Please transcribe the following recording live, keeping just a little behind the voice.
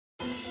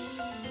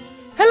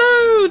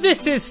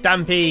this is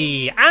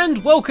Stampy,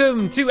 and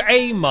welcome to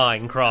a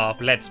Minecraft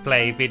Let's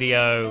Play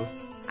video.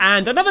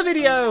 And another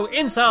video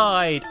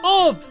inside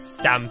of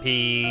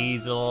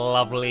Stampy's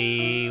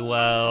lovely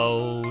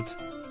world.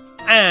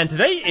 And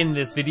today in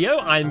this video,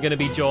 I'm going to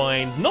be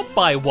joined not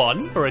by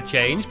one for a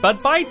change,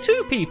 but by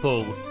two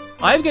people.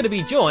 I'm going to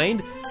be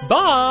joined by...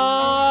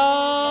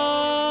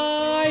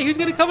 Who's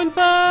going to come in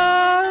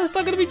first?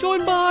 I'm going to be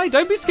joined by...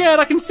 Don't be scared,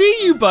 I can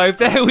see you both.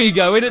 There we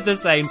go, in at the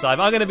same time.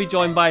 I'm going to be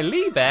joined by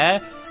Lee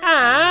Bear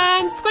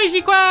and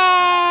Squishy Quack!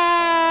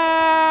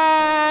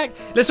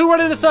 Let's all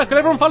run in a circle.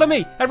 Everyone follow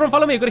me. Everyone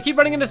follow me. We've got to keep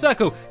running in a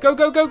circle. Go,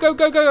 go, go, go,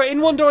 go, go.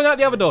 In one door and out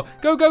the other door.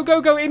 Go, go, go,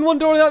 go. In one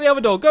door and out the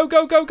other door. Go,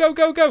 go, go, go,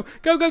 go, go.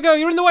 Go, go, go.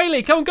 You're in the way,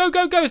 Lee. Come on, go,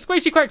 go, go.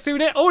 Squishy Quack's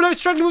doing it. Oh, no,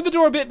 struggling with the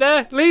door a bit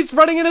there. Lee's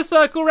running in a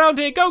circle around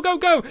here. Go, go,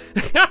 go.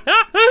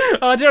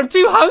 Oh, dear, I'm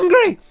too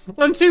hungry.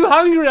 I'm too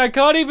hungry. I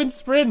can't even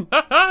sprint.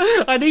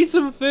 I need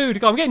some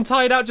food. I'm getting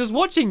tired out just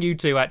watching you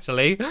two,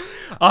 actually.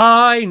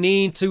 I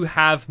need to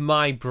have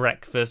my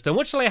breakfast. And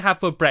what shall I have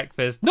for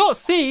breakfast? Not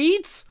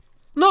seeds!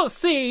 Not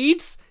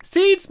seeds!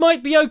 Seeds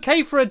might be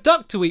okay for a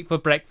duck to eat for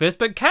breakfast,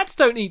 but cats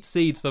don't eat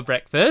seeds for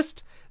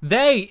breakfast.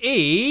 They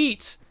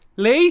eat...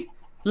 Lee?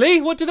 Lee,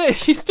 what do they...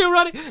 She's still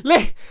running.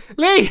 Lee!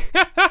 Lee!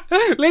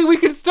 Lee, we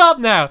can stop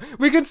now.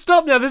 We can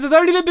stop now. This is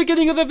only the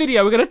beginning of the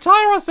video. We're going to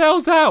tire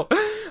ourselves out.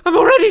 I'm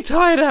already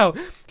tired out.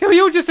 Can we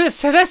all just...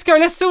 Let's go.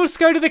 Let's all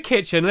go to the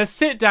kitchen. Let's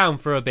sit down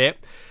for a bit.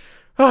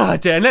 Oh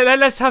dear,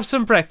 let's have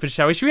some breakfast,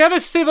 shall we? Should we have a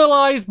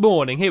civilized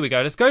morning? Here we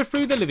go, let's go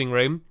through the living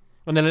room,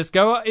 and then let's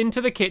go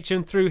into the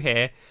kitchen through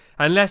here,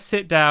 and let's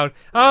sit down.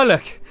 Oh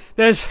look,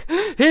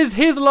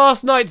 here's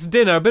last night's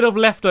dinner, a bit of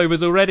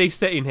leftovers already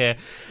sitting here.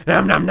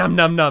 Nom nom nom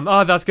nom nom,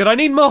 oh that's good, I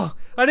need more,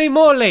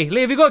 Lee.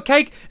 Lee, have you got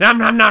cake? Nom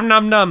nom nom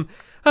nom nom.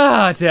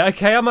 Ah dear,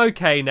 okay, I'm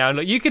okay now.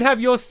 Look, you can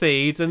have your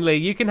seeds, and Lee,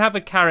 you can have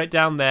a carrot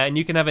down there, and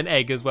you can have an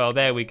egg as well.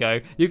 There we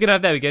go. You can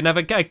have, there we go, and have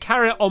a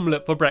carrot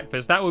omelette for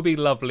breakfast. That would be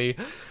lovely.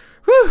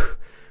 Whew,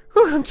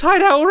 I'm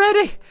tired out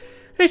already.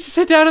 I need to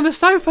sit down on the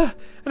sofa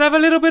and have a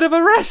little bit of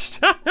a rest.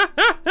 Oh,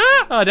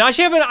 I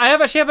actually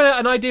have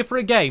an idea for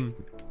a game.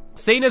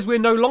 Seeing as we're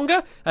no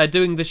longer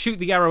doing the shoot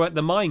the arrow at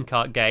the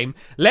minecart game,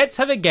 let's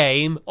have a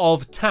game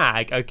of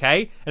tag,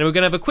 okay? And we're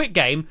going to have a quick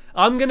game.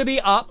 I'm going to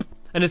be up,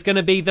 and it's going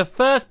to be the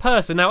first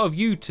person out of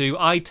you two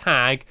I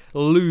tag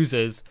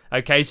losers.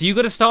 Okay, so you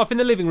got to start off in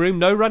the living room.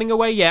 No running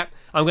away yet.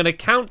 I'm going to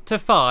count to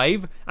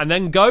 5 and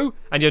then go,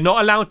 and you're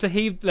not allowed to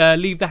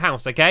leave the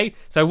house, okay?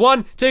 So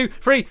 1, 2,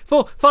 3,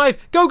 4, 5,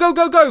 go, go,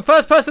 go, go.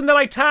 First person that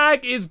I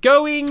tag is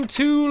going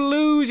to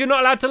lose. You're not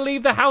allowed to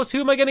leave the house.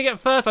 Who am I going to get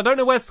first? I don't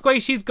know where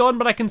Squishy's gone,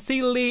 but I can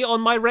see Lee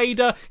on my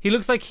radar. He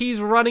looks like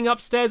he's running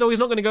upstairs. Oh, he's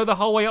not going to go the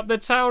whole way up the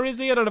tower, is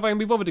he? I don't know if I can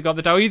be bothered to go up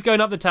the tower. He's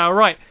going up the tower.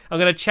 Right, I'm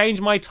going to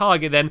change my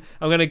target then.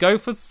 I'm going to go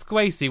for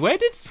Squishy. Where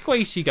did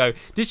Squishy go?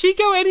 Did she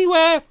go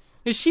anywhere?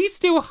 Is she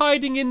still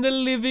hiding in the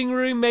living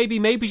room?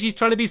 Maybe she's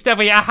trying to be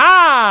stealthy.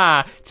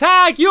 Aha!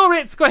 Tag, you're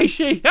it,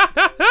 Squishy.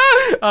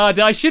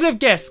 I should have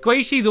guessed.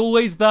 Squishy's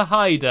always the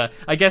hider.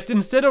 I guessed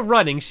instead of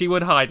running, she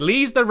would hide.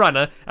 Lee's the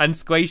runner and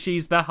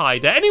Squishy's the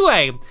hider.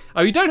 Anyway,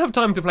 we don't have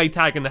time to play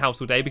tag in the house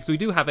all day because we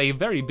do have a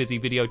very busy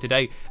video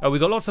today. We've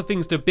got lots of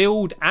things to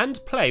build and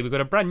play. We've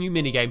got a brand new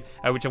minigame,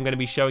 which I'm going to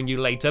be showing you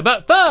later.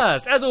 But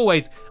first, as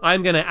always,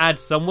 I'm going to add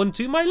someone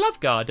to my love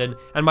garden.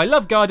 And my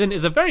love garden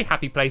is a very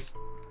happy place.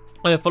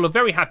 Full of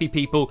very happy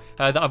people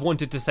that I've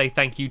wanted to say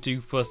thank you to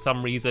for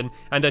some reason.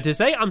 And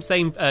today I'm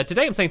saying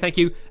thank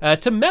you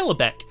to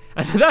Melbeck.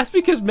 And that's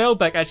because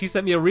Melbeck actually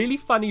sent me a really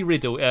funny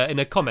riddle in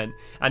a comment.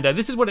 And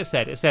this is what it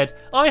said. It said,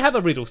 I have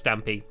a riddle,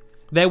 Stampy.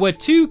 There were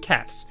 2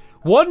 cats,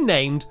 one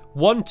named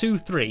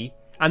 123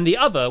 and the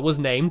other was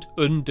named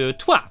 1, 2,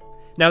 3.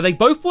 Now they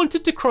both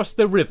wanted to cross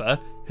the river.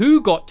 Who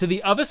got to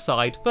the other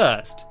side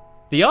first?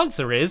 The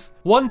answer is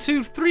 1,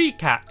 2, 3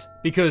 cat,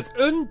 because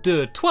 1,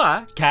 2,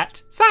 3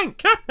 cat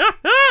sank.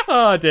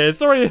 Oh dear,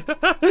 sorry.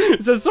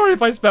 So sorry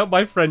if I spelt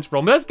my French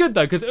wrong. But that's good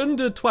though, because 1,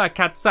 2, 3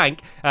 cat sank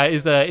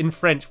is in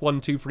French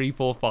 1, 2, 3,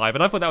 4, 5.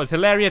 And I thought that was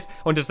hilarious.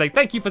 I want to say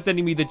thank you for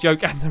sending me the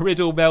joke and the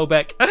riddle,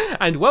 Melbeck.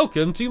 And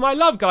welcome to my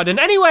love garden.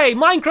 Anyway,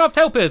 Minecraft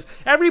helpers,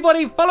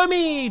 everybody follow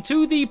me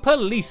to the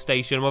police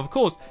station. I'm of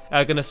course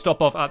going to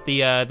stop off at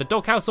the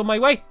doghouse on my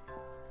way.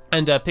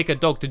 And pick a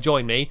dog to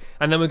join me,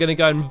 and then we're going to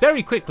go and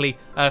very quickly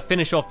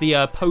finish off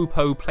the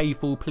Popo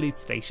Playful Police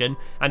Station,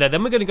 and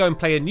then we're going to go and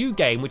play a new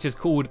game which is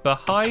called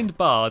Behind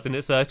Bars, and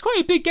it's quite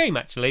a big game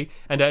actually,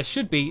 and it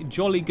should be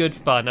jolly good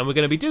fun, and we're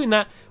going to be doing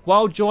that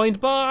while joined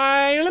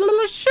by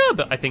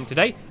Sherbet, I think,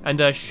 today, and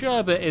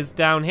Sherbet is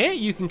down here.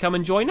 You can come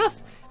and join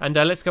us, and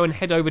let's go and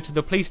head over to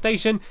the police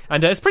station,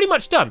 and it's pretty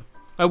much done.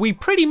 We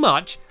pretty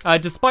much,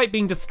 despite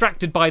being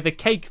distracted by the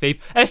cake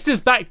thief,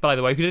 Esther's back, by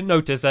the way, if you didn't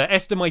notice.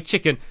 Esther, my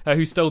chicken,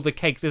 who stole the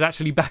cakes, is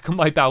actually back on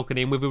my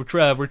balcony, and we've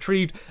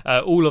retrieved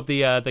all of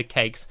the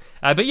cakes.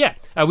 But yeah,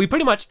 we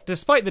pretty much,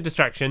 despite the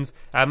distractions,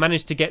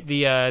 managed to get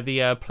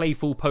the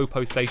Playful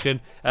Popo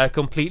station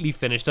completely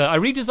finished. I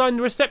redesigned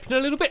the reception a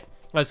little bit.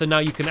 So now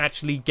you can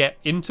actually get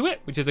into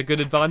it, which is a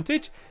good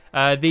advantage.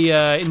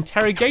 the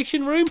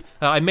interrogation room.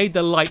 I made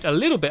the light a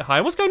little bit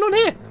higher. What's going on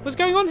here? What's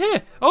going on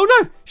here? Oh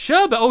no,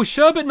 Sherbet. Oh,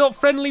 Sherbet not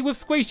friendly with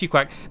Squishy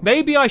Quack.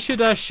 Maybe I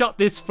should shut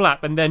this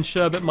flap and then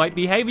Sherbet might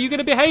behave. Are you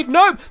gonna behave?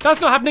 No,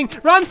 that's not happening.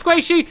 Run,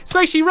 Squishy!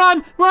 Squishy,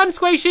 run! Run,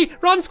 Squishy!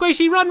 Run,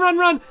 Squishy! Run, run,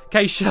 run!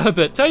 Okay,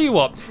 Sherbet, tell you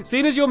what,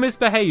 seeing as you're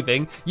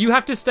misbehaving, you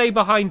have to stay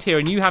behind here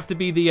and you have to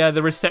be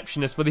the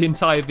receptionist for the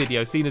entire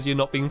video, seeing as you're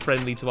not being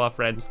friendly to our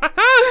friends.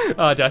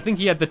 Oh, I think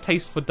he had the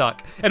taste for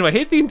duck. Anyway,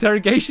 here's the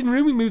interrogation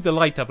room. We move the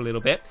light up a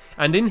little bit.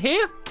 And in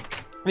here,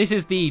 this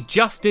is the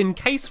just in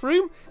case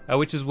room,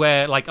 which is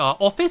where, like, our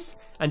office.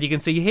 And you can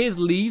see here's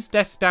Lee's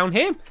desk down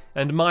here,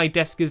 and my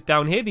desk is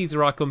down here. These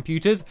are our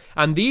computers,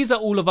 and these are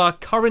all of our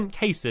current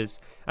cases.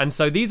 And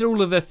so these are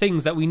all of the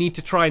things that we need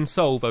to try and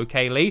solve,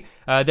 okay, Lee?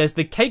 There's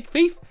the cake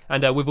thief,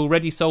 and we've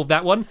already solved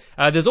that one.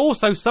 There's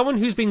also someone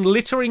who's been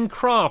littering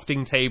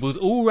crafting tables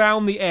all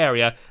around the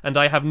area, and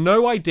I have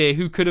no idea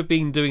who could have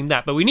been doing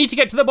that. But we need to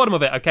get to the bottom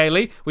of it, okay,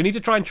 Lee? We need to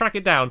try and track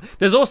it down.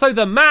 There's also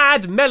the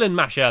mad melon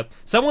masher.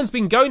 Someone's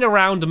been going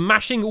around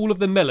mashing all of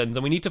the melons,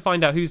 and we need to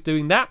find out who's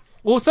doing that.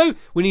 Also,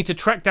 we need to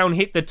track down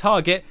Hit the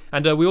Target,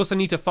 and we also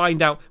need to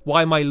find out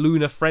why my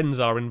lunar friends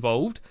are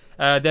involved.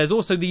 There's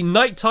also the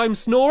nighttime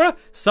snorer.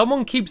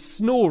 Someone keeps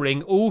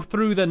snoring all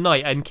through the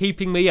night and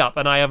keeping me up,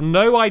 and I have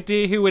no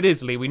idea who it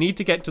is, Lee. We need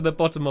to get to the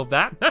bottom of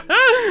that.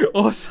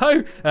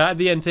 Also, at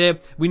the end here,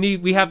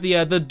 we have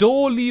the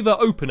door lever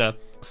opener.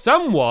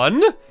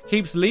 Someone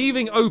keeps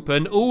leaving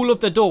open all of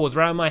the doors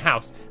around my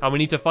house, and we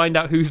need to find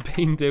out who's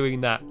been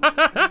doing that.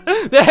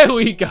 There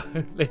we go,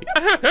 Lee.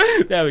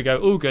 There we go,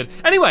 all good.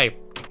 Anyway,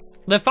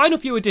 the final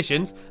few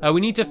additions,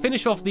 we need to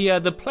finish off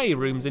the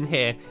playrooms in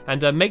here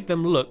and make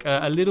them look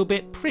a little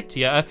bit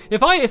prettier.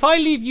 If I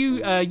leave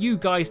you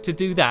guys to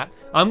do that,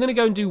 I'm gonna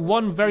go and do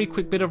one very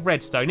quick bit of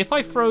redstone. If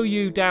I throw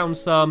you down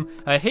some,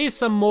 here's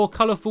some more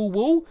colourful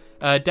wool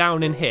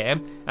down in here,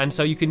 and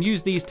so you can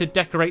use these to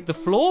decorate the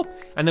floor.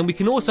 And then we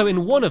can also,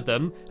 in one of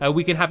them,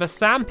 we can have a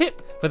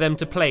sandpit for them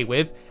to play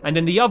with, and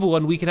in the other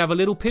one we can have a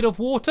little pit of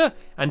water,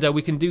 and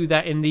we can do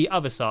that in the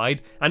other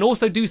side, and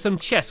also do some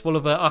chests full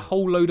of a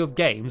whole load of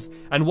games.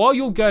 And while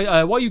you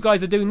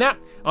guys are doing that,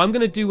 I'm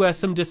gonna do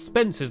some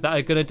dispensers that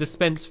are gonna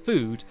dispense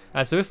food.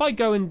 So if I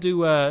go and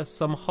do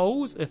some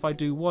holes, if I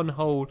do one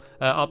hole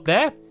up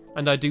there,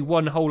 and I do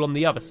one hole on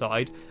the other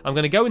side, I'm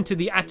going to go into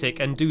the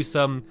attic and do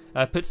some,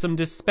 put some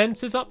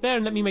dispensers up there,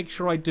 and let me make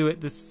sure I do it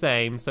the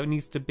same. So it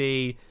needs to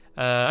be,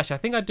 actually I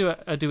think I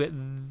do it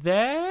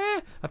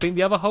there, I think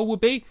the other hole will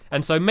be.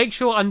 And so make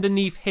sure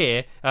underneath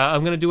here,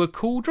 I'm going to do a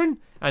cauldron,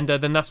 and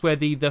then that's where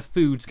the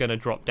food's going to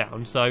drop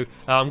down. So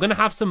I'm going to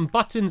have some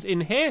buttons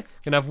in here. I'm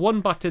going to have one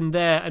button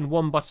there and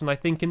one button, I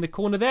think, in the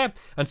corner there.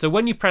 And so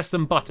when you press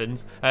some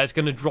buttons, it's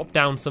going to drop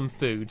down some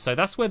food. So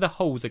that's where the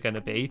holes are going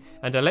to be.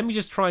 And let me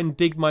just try and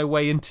dig my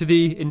way into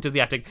the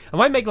attic. I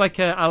might make like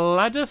a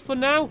ladder for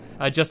now,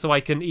 just so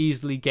I can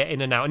easily get in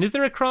and out. And is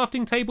there a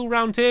crafting table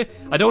around here?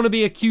 I don't want to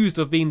be accused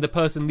of being the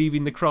person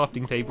leaving the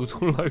crafting tables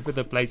all over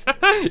the place,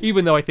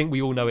 even though I think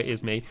we all know it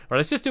is me. All right,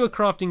 let's just do a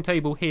crafting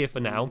table here for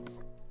now.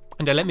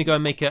 And let me go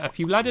and make a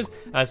few ladders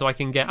so I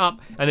can get up.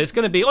 And it's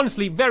going to be,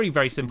 honestly, very,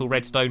 very simple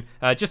redstone.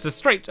 Just a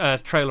straight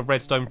trail of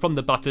redstone from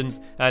the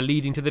buttons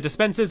leading to the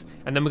dispensers.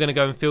 And then we're going to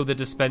go and fill the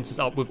dispensers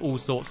up with all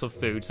sorts of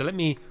food. So let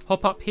me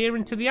hop up here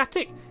into the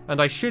attic.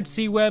 And I should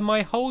see where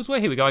my holes were.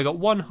 Here we go. I got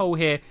one hole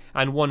here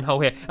and one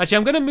hole here. Actually,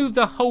 I'm going to move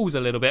the holes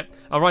a little bit.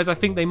 Otherwise, I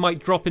think they might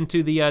drop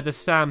into the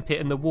sand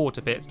pit and the water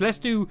pit. So let's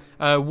do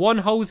one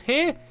holes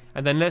here.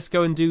 And then let's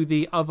go and do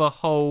the other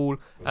hole.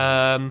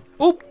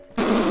 Oh!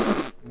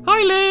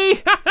 Hi,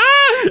 Lee!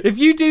 If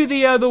you do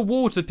the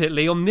water pit,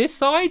 Lee, on this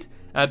side,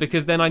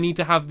 because then I need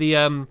to have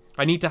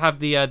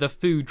the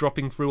food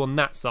dropping through on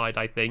that side,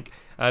 I think,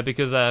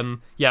 because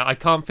yeah, I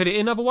can't fit it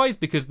in otherwise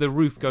because the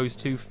roof goes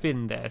too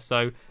thin there.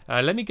 So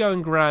let me go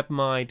and grab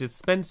my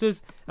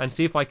dispensers and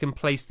see if I can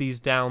place these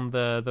down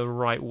the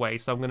right way.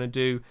 So I'm going to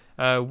do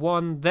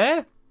one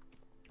there.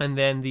 And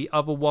then the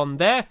other one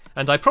there.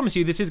 And I promise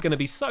you, this is going to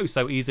be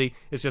so easy.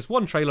 It's just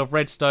one trail of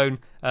redstone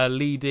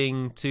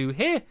leading to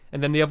here,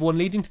 and then the other one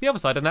leading to the other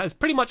side. And that is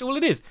pretty much all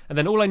it is. And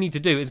then all I need to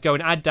do is go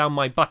and add down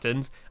my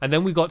buttons. And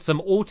then we've got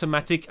some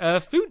automatic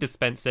food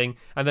dispensing.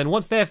 And then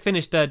once they're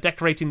finished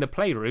decorating the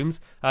playrooms,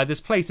 this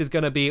place is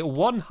going to be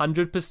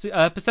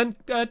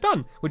 100%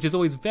 done, which is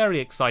always very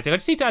exciting. I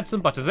just need to add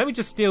some buttons. Let me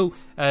just steal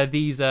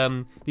these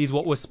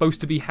what were supposed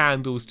to be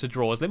handles to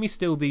drawers. Let me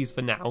steal these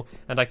for now,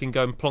 and I can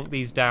go and plonk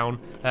these down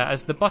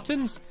as the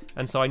buttons.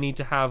 And so I need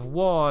to have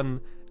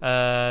one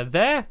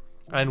there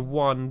and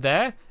one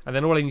there, and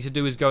then all I need to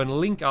do is go and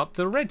link up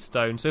the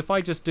redstone. So if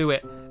I just do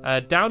it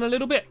down a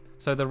little bit,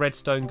 so the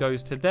redstone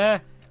goes to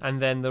there,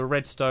 and then the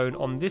redstone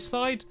on this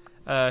side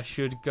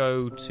should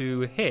go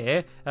to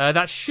here.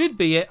 That should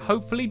be it,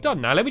 hopefully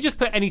done now. Let me just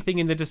put anything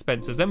in the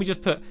dispensers. Let me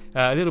just put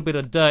a little bit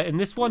of dirt in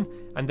this one,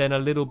 and then a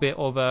little bit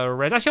of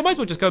red. Actually, I might as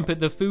well just go and put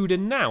the food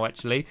in now,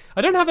 actually.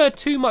 I don't have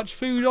too much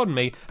food on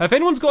me. If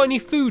anyone's got any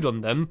food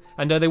on them,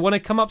 and they want to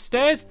come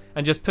upstairs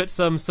and just put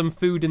some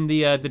food in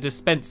the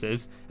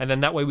dispensers, and then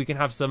that way we can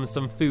have some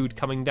food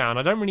coming down.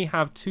 I don't really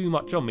have too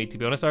much on me, to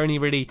be honest. I only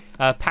really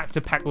packed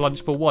a packed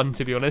lunch for one,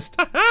 to be honest.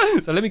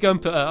 So let me go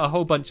and put a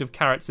whole bunch of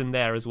carrots in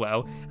there as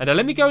well. And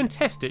let me go and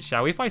test it,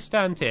 shall we? If I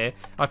stand here,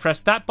 I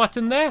press that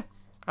button there,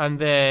 and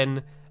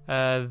then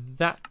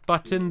that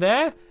button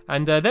there,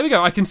 and there we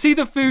go. I can see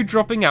the food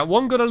dropping out.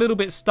 One got a little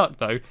bit stuck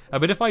though,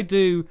 but if I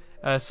do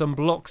some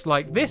blocks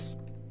like this,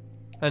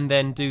 and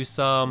then do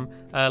some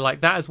like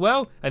that as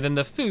well, and then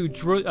the food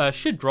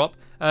should drop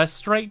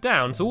straight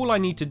down. So all I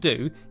need to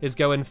do is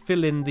go and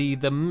fill in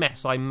the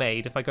mess I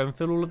made. If I go and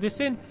fill all of this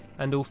in,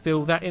 and I'll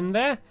fill that in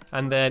there,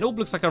 and then, oh,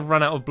 looks like I've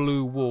run out of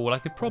blue wool. I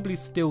could probably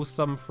steal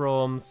some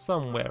from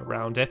somewhere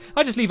around here.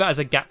 I'll just leave it as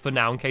a gap for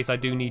now in case I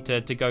do need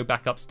to go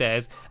back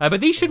upstairs.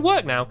 But these should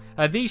work now.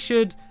 These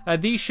should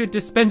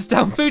dispense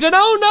down food. And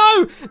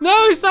oh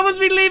no, someone's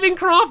been leaving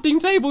crafting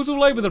tables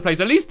all over the place.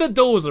 At least the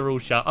doors are all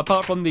shut,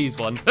 apart from these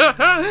ones.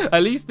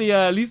 At least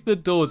the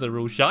doors are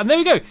all shut. And there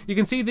we go. You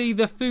can see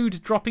the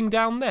food dropping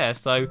down there.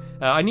 So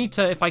I need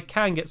to, if I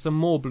can, get some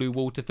more blue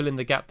wool to fill in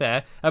the gap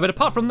there. But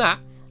apart from that,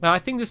 I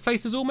think this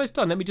place is almost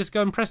done. Let me just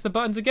go and press the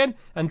buttons again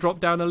and drop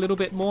down a little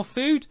bit more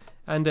food.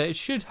 And it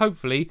should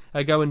hopefully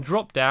go and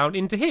drop down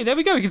into here. There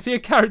we go. You can see a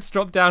carrot's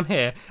drop down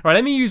here. All right,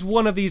 let me use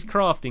one of these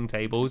crafting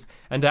tables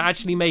and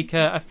actually make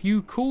a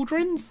few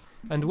cauldrons.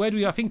 And where do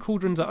we, I think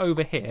cauldrons are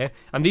over here.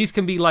 And these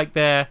can be like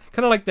their,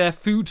 kind of like their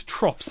food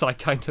troughs, I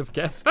kind of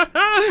guess.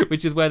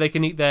 Which is where they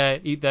can eat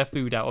their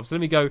food out of. So let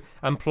me go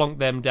and plonk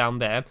them down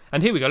there.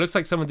 And here we go. Looks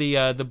like some of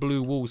the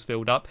blue walls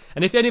filled up.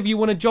 And if any of you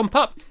want to jump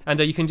up, and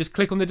you can just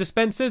click on the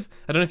dispensers.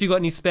 I don't know if you've got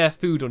any spare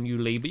food on you,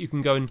 Lee, but you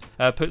can go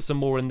and put some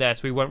more in there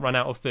so we won't run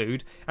out of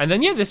food. And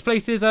then, yeah, this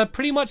place is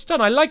pretty much done.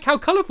 I like how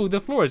colourful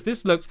the floor is.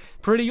 This looks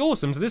pretty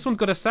awesome. So this one's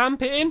got a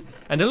sandpit in.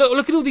 And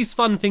look at all these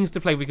fun things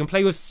to play. We can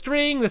play with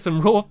string. There's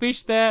some raw fish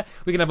there.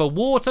 We can have a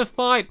water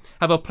fight,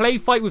 have a play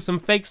fight with some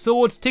fake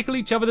swords, tickle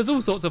each other. There's all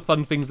sorts of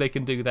fun things they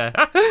can do there.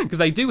 Because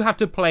they do have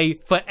to play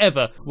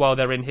forever while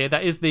they're in here.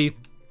 That is the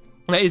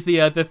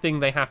thing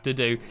they have to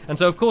do. And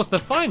so, of course, the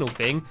final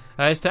thing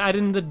is to add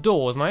in the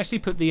doors. And I actually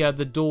put the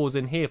doors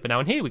in here for now.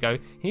 And here we go.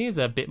 Here's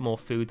a bit more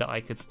food that I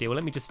could steal.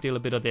 Let me just steal a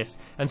bit of this.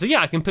 And so,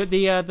 yeah, I can put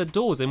the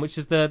doors in, which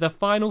is the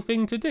final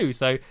thing to do.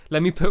 So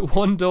let me put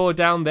one door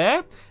down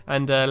there.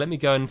 And let me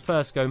go and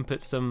first go and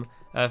put some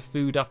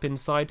food up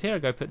inside here. I'll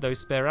go put those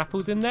spare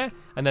apples in there.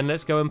 And then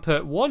let's go and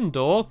put one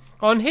door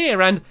on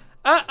here. And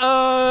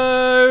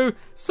uh-oh!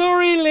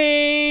 Sorry,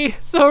 Lee,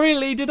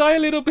 did I a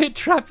little bit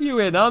trap you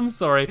in? I'm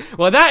sorry.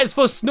 Well, that is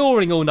for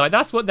snoring all night.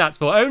 That's what that's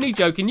for. Only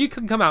joking. You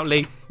can come out,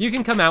 Lee. You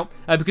can come out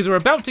because we're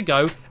about to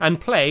go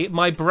and play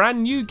my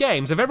brand new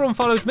game. So if everyone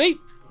follows me,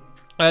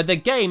 the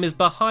game is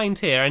behind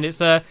here, and it's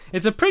a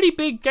pretty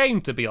big game,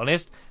 to be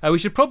honest. We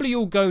should probably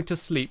all go to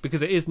sleep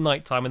because it is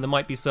nighttime and there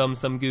might be some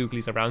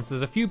googlies around. So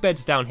there's a few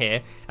beds down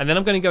here, and then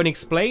I'm going to go and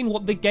explain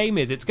what the game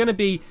is. It's going to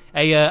be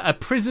a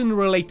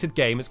prison-related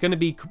game. It's going to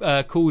be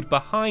called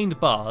Behind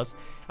Bars.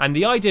 And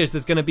the idea is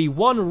there's going to be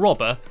one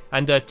robber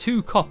and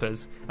two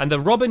coppers. And the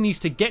robber needs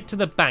to get to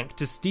the bank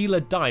to steal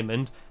a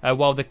diamond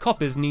while the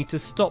coppers need to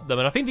stop them.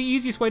 And I think the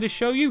easiest way to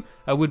show you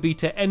would be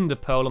to ender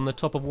pearl on the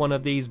top of one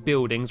of these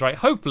buildings, right?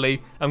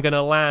 Hopefully, I'm going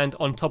to land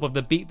on top of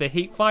the Beat the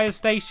Heat fire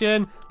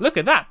station. Look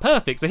at that.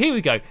 Perfect. So here we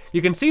go.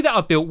 You can see that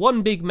I've built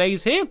one big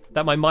maze here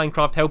that my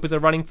Minecraft helpers are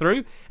running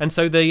through. And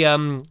so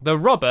the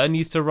robber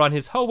needs to run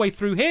his whole way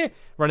through here,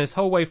 run his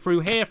whole way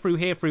through here, through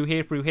here, through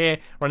here, through here,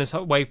 run his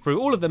whole way through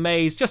all of the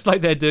maze, just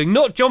like they're doing,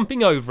 not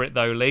jumping over it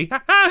though, Lee.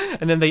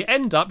 And then they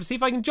end up, see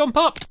if I can jump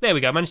up. There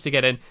we go, managed to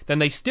get in. Then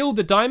they steal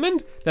the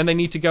diamond, then they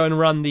need to go and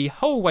run the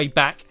whole way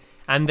back,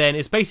 and then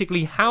it's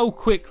basically how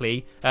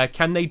quickly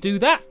can they do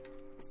that?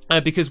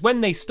 Because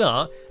when they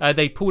start,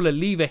 they pull a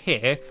lever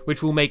here,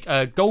 which will make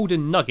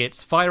golden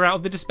nuggets fire out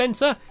of the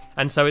dispenser.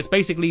 And so it's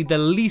basically the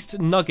least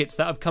nuggets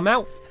that have come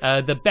out,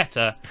 the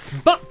better.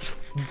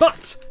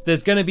 But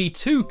there's going to be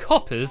two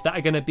coppers that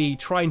are going to be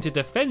trying to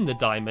defend the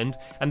diamond.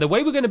 And the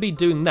way we're going to be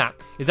doing that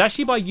is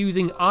actually by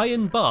using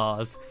iron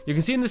bars. You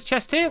can see in this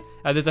chest here,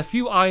 there's a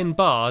few iron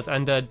bars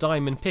and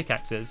diamond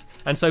pickaxes.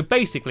 And so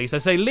basically, so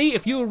say Lee,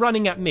 if you were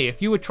running at me,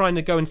 if you were trying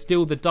to go and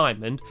steal the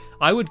diamond,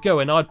 I would go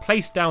and I'd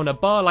place down a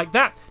bar like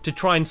that to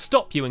try and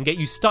stop you and get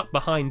you stuck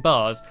behind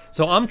bars.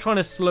 So I'm trying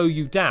to slow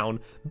you down.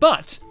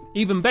 But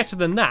even better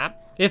than that,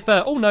 if,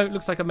 oh no, it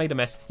looks like I made a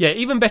mess. Yeah,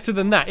 even better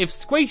than that, if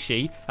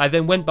Squishy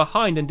then went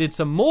behind and did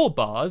some more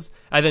bars,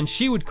 then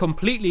she would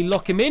completely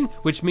lock him in,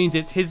 which means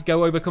it's his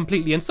go over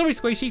completely. And sorry,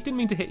 Squishy, didn't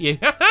mean to hit you.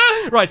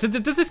 Right, so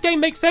does this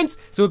game make sense?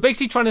 So we're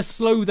basically trying to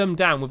slow them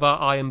down with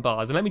our iron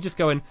bars. And let me just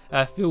go and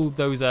fill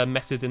those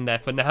messes in there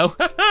for now.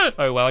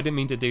 Oh, well, I didn't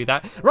mean to do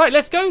that. Right,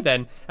 let's go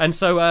then. And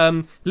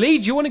so, Lee,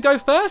 do you want to go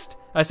first?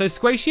 So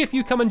Squishy, if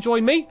you come and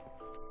join me.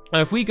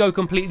 if we go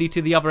completely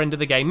to the other end of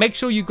the game, make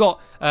sure you got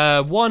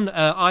 1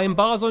 iron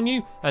bars on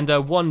you and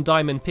 1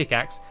 diamond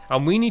pickaxe,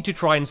 and we need to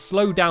try and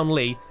slow down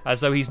Lee,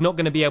 so he's not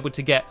going to be able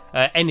to get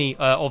any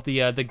of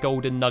the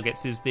golden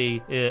nuggets. Is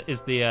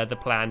the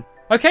plan?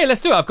 Okay,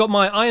 let's do it. I've got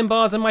my iron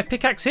bars and my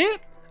pickaxe here.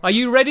 Are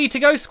you ready to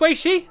go,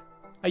 Squishy?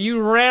 Are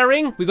you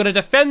raring? We've got to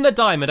defend the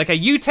diamond. Okay,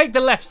 you take the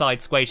left side,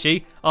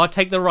 Squishy. I'll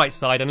take the right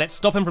side, and let's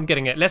stop him from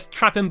getting it. Let's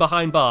trap him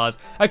behind bars.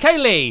 Okay,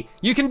 Lee,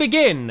 you can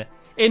begin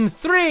in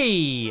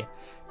 3,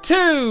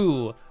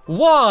 2,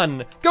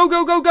 1. Go,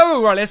 go, go,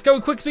 go. Right, let's go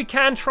quick as we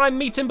can. Try and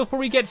meet him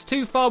before he gets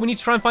too far. We need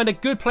to try and find a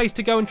good place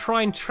to go and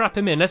try and trap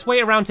him in. Let's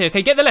wait around here.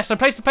 Okay, get the left. So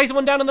place the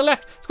one down on the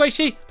left.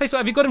 Squishy, place.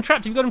 Have you got him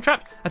trapped? Have you got him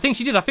trapped? I think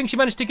she did. I think she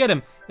managed to get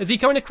him. Is he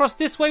coming across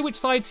this way? Which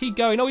side's he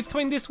going? Oh, he's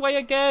coming this way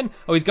again.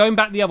 Oh, he's going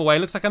back the other way.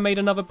 Looks like I made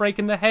another break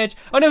in the hedge.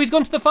 Oh no, he's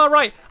gone to the far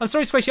right. I'm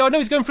sorry, Squishy. Oh no,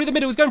 he's going through the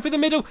middle. He's going through the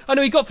middle. Oh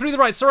no, he got through the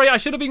right. Sorry, I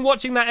should have been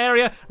watching that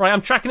area. Right,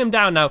 I'm tracking him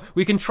down now.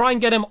 We can try and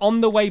get him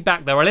on the way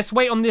back though. Right, let's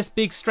wait on this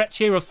big stretch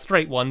here of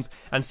straight ones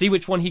and see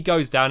which one he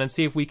goes down and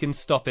see if we can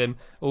stop him.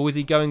 Or is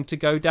he going to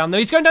go down? No,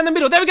 he's going down the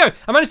middle. There we go.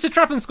 I managed to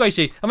trap him,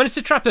 Squishy. I managed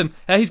to trap him.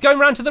 He's going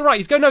round to the right.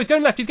 He's going left.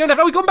 He's going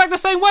left. Oh, he's gone back the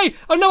same way.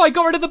 Oh no, I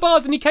got rid of the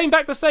bars and he came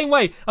back the same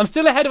way. I'm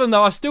still ahead of him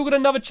though. I've still got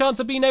another chance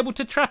of being able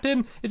to trap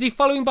him. Is he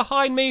following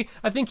behind me?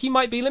 I think he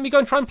might be. Let me go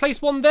and try and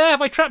place one there.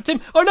 Have I trapped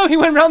him? Oh no, he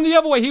went round the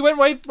other way. He went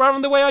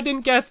round the way I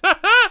didn't guess.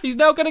 He's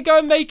now going to go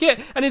and make it.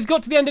 And he's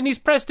got to the end and he's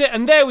pressed it.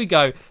 And there we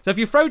go. So if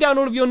you throw down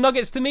all of your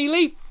nuggets to me,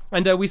 Lee,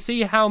 and we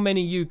see how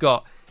many you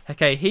got.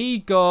 Okay, he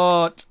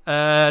got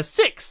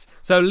 6.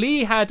 So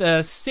Lee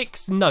had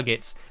 6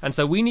 nuggets. And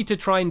so we need to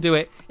try and do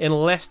it in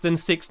less than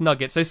 6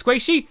 nuggets. So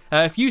Squishy,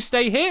 if you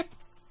stay here,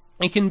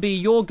 it can be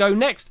your go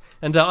next.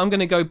 And I'm going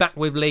to go back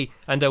with Lee,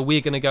 and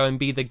we're going to go and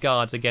be the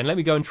guards again. Let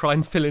me go and try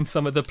and fill in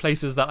some of the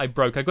places that I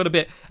broke. I got a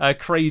bit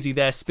crazy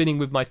there, spinning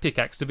with my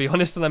pickaxe, to be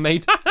honest, and I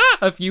made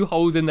a few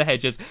holes in the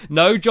hedges.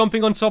 No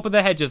jumping on top of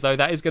the hedges, though.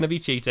 That is going to be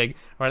cheating.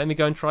 All right, let me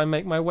go and try and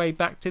make my way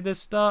back to the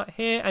start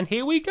here, and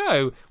here we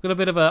go. Got a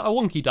bit of a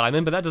wonky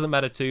diamond, but that doesn't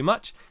matter too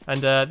much. And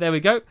there we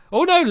go.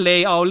 Oh, no,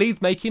 Lee. Oh,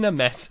 Lee's making a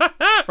mess.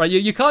 Right,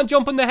 you can't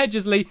jump on the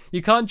hedges, Lee.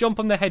 You can't jump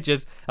on the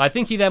hedges. I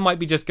think he there might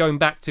be just going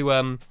back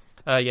to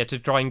to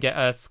try and get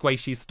a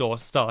Squishy store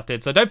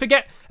started. So don't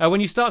forget,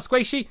 when you start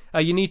Squishy,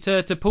 you need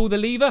to pull the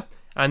lever,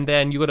 and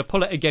then you got to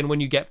pull it again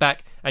when you get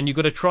back, and you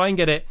got to try and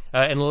get it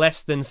in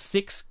less than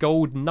 6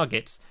 gold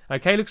nuggets.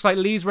 Okay, looks like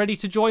Lee's ready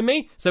to join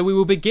me. So we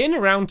will begin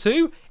round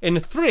 2 in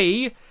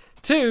 3,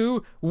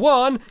 2,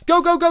 1,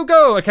 go, go, go,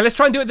 go. Okay, let's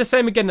try and do it the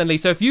same again then, Lee.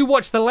 So if you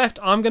watch the left,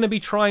 I'm going to be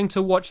trying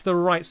to watch the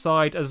right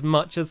side as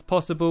much as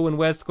possible. And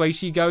where's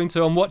Squishy going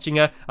to? I'm watching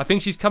her. I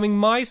think she's coming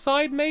my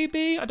side,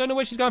 maybe? I don't know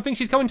where she's going. I think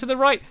she's coming to the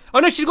right.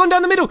 Oh, no, she's gone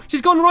down the middle.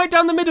 She's gone right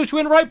down the middle. She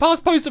went right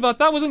past both of us.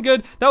 That wasn't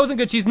good. That wasn't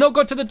good. She's not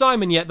got to the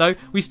diamond yet, though.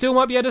 We still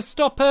might be able to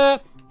stop her.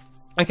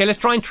 Okay, let's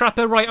try and trap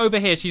her right over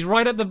here. She's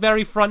right at the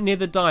very front near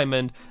the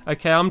diamond.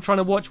 Okay, I'm trying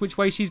to watch which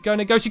way she's going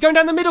to go. She's going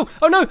down the middle.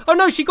 Oh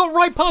no, she got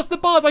right past the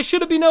bars. I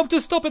should have been able to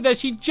stop her there.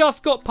 She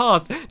just got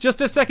past. Just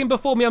a second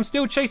before me. I'm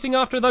still chasing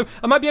after her though.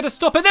 I might be able to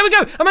stop her. There we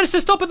go. I managed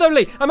to stop her though,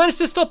 Lee. I managed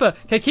to stop her.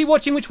 Okay, keep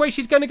watching which way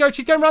she's going to go.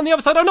 She's going around the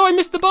other side. Oh no, I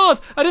missed the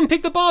bars. I didn't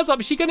pick the bars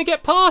up. Is she going to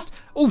get past?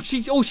 Oh,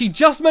 she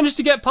just managed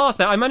to get past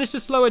that. I managed to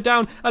slow her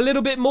down a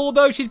little bit more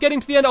though. She's getting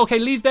to the end. Okay,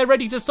 Lee's there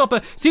ready to stop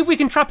her. See if we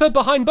can trap her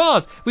behind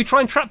bars. We try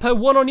and trap her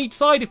one on each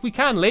side if we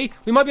can, Lee.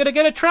 We might be able to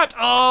get her trapped.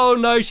 Oh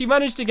no, she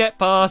managed to get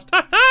past.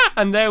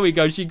 And there we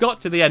go, she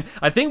got to the end.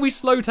 I think we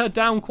slowed her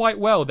down quite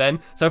well then.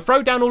 So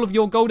throw down all of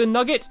your golden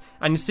nuggets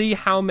and see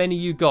how many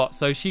you got.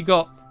 So she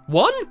got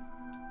 1?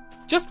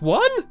 Just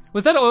 1?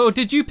 Was that, or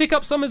did you pick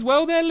up some as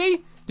well there,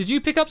 Lee? Did you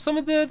pick up some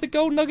of the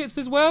gold nuggets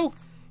as well?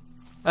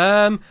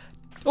 Oh,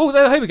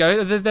 here we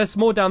go. There's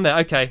more down there.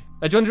 Okay.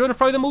 Do you want to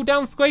throw them all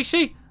down,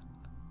 Squishy?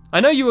 I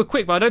know you were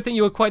quick, but I don't think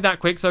you were quite that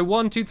quick. So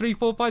 1, 2, 3,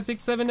 4, 5,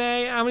 6, 7,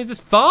 8. How many is this?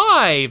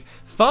 5.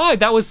 5.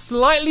 That was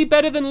slightly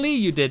better than Lee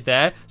you did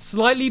there.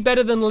 Slightly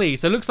better than Lee.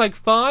 So it looks like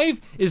 5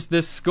 is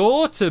the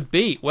score to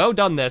beat. Well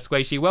done there,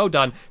 Squishy. Well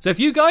done. So if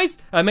you guys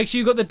make sure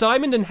you got the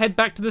diamond and head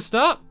back to the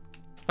start.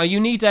 You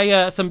need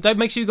don't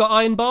make sure you got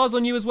iron bars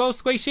on you as well,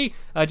 Squishy.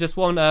 Just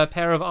one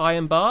pair of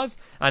iron bars.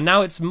 And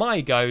now it's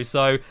my go,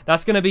 so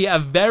that's going to be a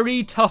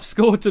very tough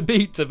score to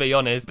beat, to be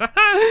honest.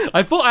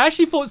 I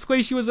actually thought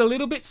Squishy was a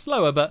little bit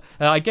slower, but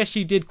I guess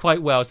she did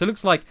quite well. So it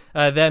looks like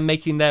they're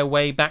making their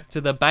way back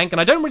to the bank,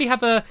 and I don't really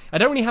have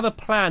a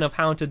plan of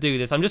how to do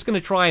this. I'm going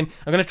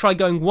to try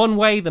going one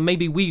way, then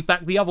maybe weave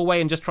back the other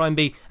way, and just try and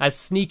be as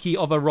sneaky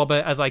of a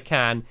robber as I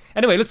can.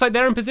 Anyway, looks like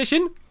they're in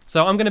position.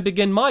 So I'm going to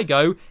begin my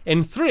go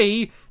in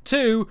 3,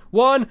 2,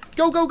 1.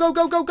 Go, go, go,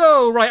 go, go,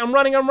 go. Right, I'm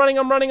running. I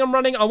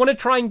want to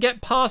try and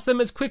get past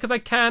them as quick as I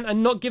can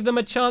and not give them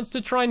a chance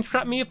to try and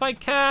trap me if I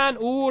can.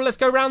 Oh, let's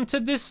go around to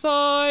this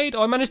side.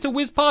 Oh, I managed to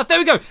whiz past. There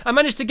we go. I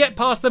managed to get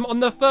past them on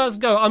the first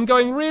go. I'm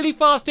going really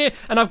fast here,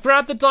 and I've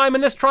grabbed the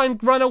diamond. Let's try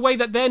and run away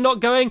that they're not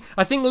going.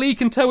 I think Lee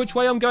can tell which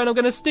way I'm going. I'm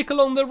going to stick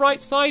along the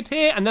right side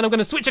here, and then I'm going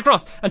to switch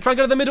across and try and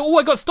go to the middle. Oh,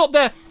 I got stopped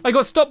there. I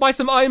got stopped by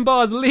some iron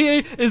bars.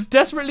 Lee is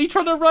desperately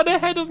trying to run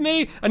ahead of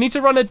me. I need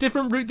to run a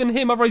different route than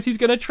him, otherwise he's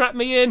going to trap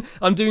me in.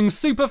 I'm doing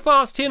super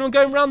fast here, and I'm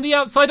going around the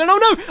outside, and oh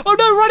no,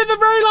 right at the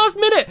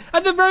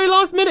very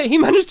last minute, he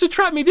managed to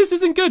trap me. This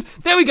isn't good.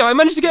 There we go. I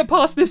managed to get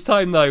past this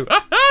time, though.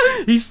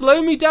 He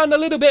slowed me down a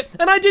little bit,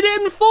 and I did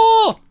it in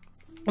 4.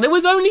 There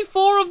was only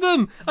 4 of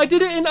them. I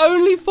did it in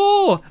only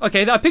 4.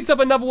 Okay, I picked up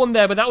another one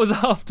there, but that was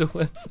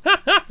afterwards.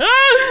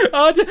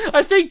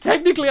 I think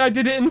technically I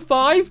did it in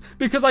 5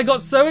 because I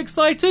got so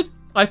excited,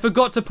 I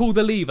forgot to pull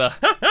the lever.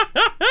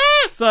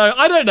 So,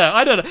 I don't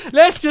know.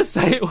 Let's just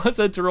say it was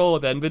a draw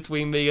then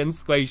between me and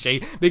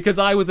Squishy because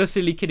I was a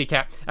silly kitty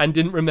cat and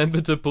didn't remember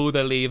to pull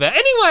the lever.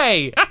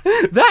 Anyway,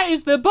 that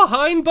is the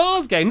behind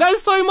bars game. That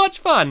is so much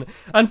fun.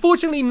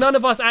 Unfortunately, none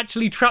of us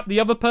actually trapped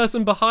the other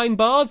person behind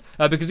bars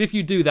because if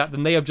you do that,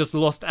 then they have just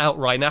lost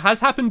outright. Now, it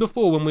has happened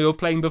before when we were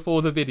playing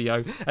before the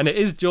video, and it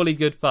is jolly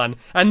good fun.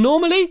 And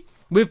normally,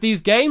 with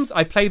these games,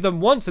 I play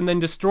them once and then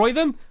destroy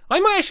them. I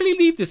might actually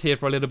leave this here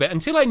for a little bit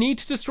until I need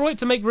to destroy it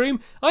to make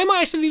room. I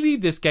might actually leave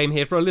this game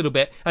here for a little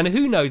bit, and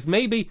who knows,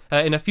 maybe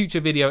in a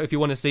future video, if you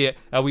want to see it,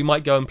 we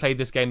might go and play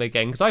this game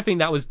again, because I think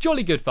that was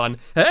jolly good fun.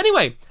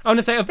 Anyway, I want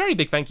to say a very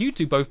big thank you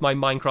to both my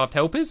Minecraft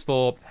helpers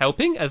for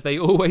helping, as they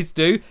always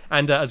do,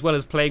 and as well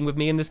as playing with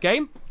me in this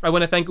game. I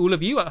want to thank all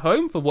of you at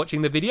home for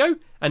watching the video,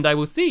 and I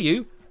will see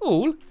you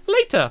all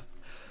later.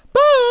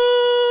 Bye!